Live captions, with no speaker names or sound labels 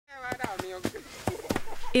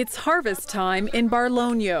It's harvest time in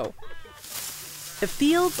Barlonyo. The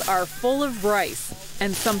fields are full of rice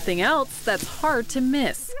and something else that's hard to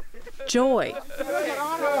miss: joy.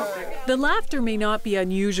 The laughter may not be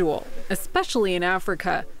unusual, especially in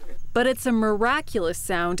Africa, but it's a miraculous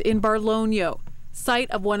sound in Barlonyo, site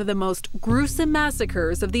of one of the most gruesome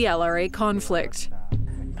massacres of the LRA conflict.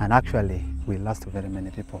 And actually, we lost very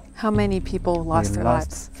many people. How many people lost their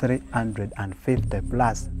lives? 350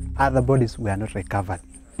 plus. Other bodies were not recovered.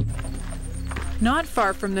 Not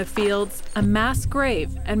far from the fields, a mass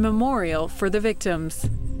grave and memorial for the victims.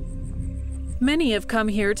 Many have come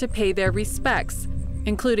here to pay their respects,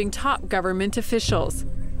 including top government officials.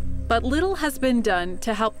 But little has been done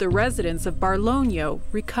to help the residents of Barlonyo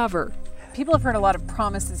recover. People have heard a lot of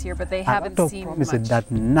promises here, but they haven't seen much. That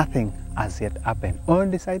nothing has yet happened on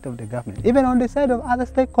the side of the government. Even on the side of other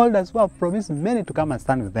stakeholders who have promised many to come and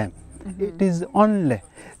stand with them. It is only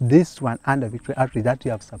this one under Victory Outreach that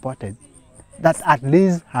you have supported that at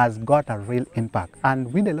least has got a real impact.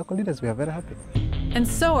 And we, the local leaders, we are very happy. And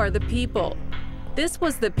so are the people. This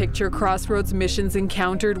was the picture Crossroads Missions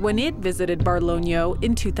encountered when it visited Barlonyo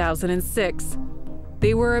in 2006.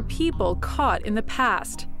 They were a people caught in the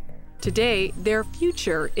past. Today, their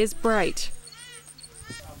future is bright.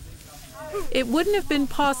 It wouldn't have been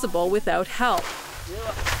possible without help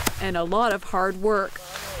and a lot of hard work.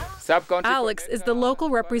 Alex is the local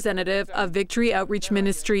representative of Victory Outreach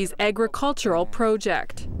Ministries' agricultural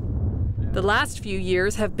project. The last few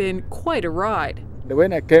years have been quite a ride.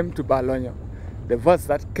 When I came to Barlonyo, the verse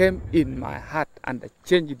that came in my heart and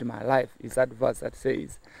changed my life is that verse that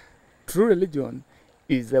says, true religion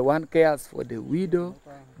is the one cares for the widow,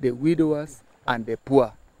 the widowers, and the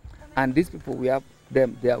poor. And these people, we have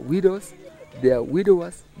them, they are widows, they are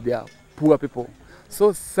widowers, they are poor people.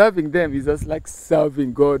 So serving them is just like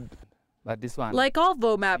serving God. But this one, like all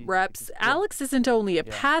VOMAP reps, Alex isn't only a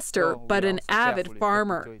pastor, but an avid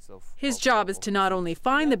farmer. His job is to not only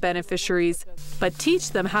find the beneficiaries, but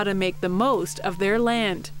teach them how to make the most of their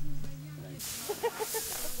land.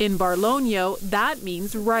 In Barlonyo, that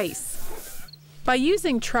means rice. By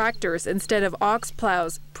using tractors instead of ox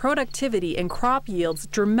plows, productivity and crop yields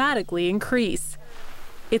dramatically increase.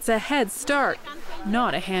 It's a head start,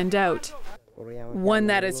 not a handout. One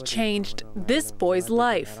that has changed this boy's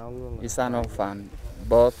life. He's an orphan.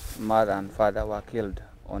 Both mother and father were killed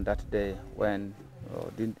on that day when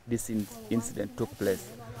this incident took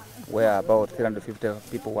place, where about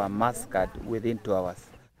 350 people were massacred within 2 hours.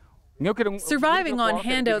 Surviving on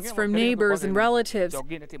handouts from neighbors and relatives,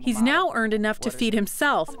 he's now earned enough to feed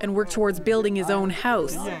himself and work towards building his own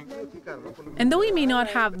house. And though he may not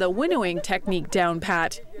have the winnowing technique down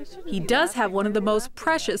pat, he does have one of the most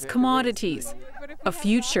precious commodities: a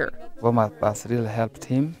future. VOMAP has really helped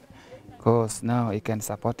him because now he can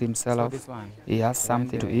support himself, he has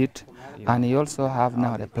something to eat, and he also have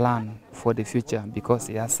now the plan for the future because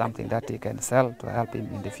he has something that he can sell to help him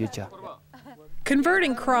in the future.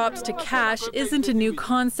 Converting crops to cash isn't a new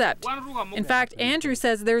concept. In fact, Andrew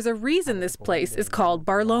says there's a reason this place is called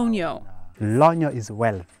Barlonyo. Lonyo is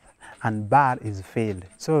wealth and bar is field.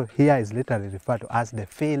 So here is literally referred to as the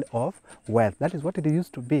field of wealth. That is what it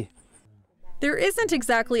used to be. There isn't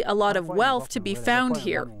exactly a lot of wealth to be found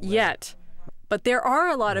here yet, but there are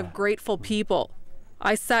a lot of grateful people.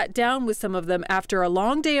 I sat down with some of them after a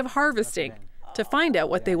long day of harvesting to find out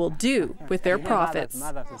what they will do with their profits.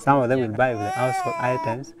 Some of them will buy the household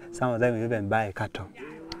items, some of them will even buy cattle.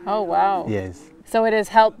 Oh, wow. Yes. So it has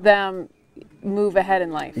helped them move ahead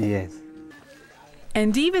in life. Yes.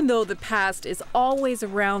 And even though the past is always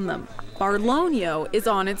around them, Barlonyo is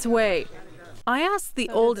on its way. I asked the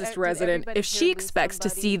oldest resident if she expects to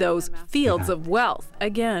see those fields of wealth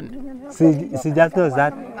again. She just knows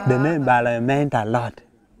that the name Barlonyo meant a lot.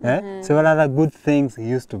 So what other good things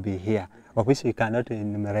used to be here, of which we cannot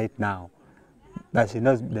enumerate now. But she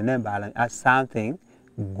knows the name Barlonyo as something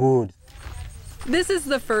good. This is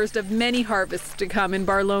the first of many harvests to come in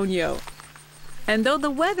Barlonyo. And though the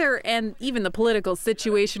weather and even the political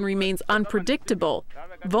situation remains unpredictable,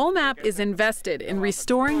 VOMAP is invested in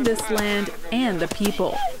restoring this land and the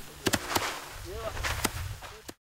people.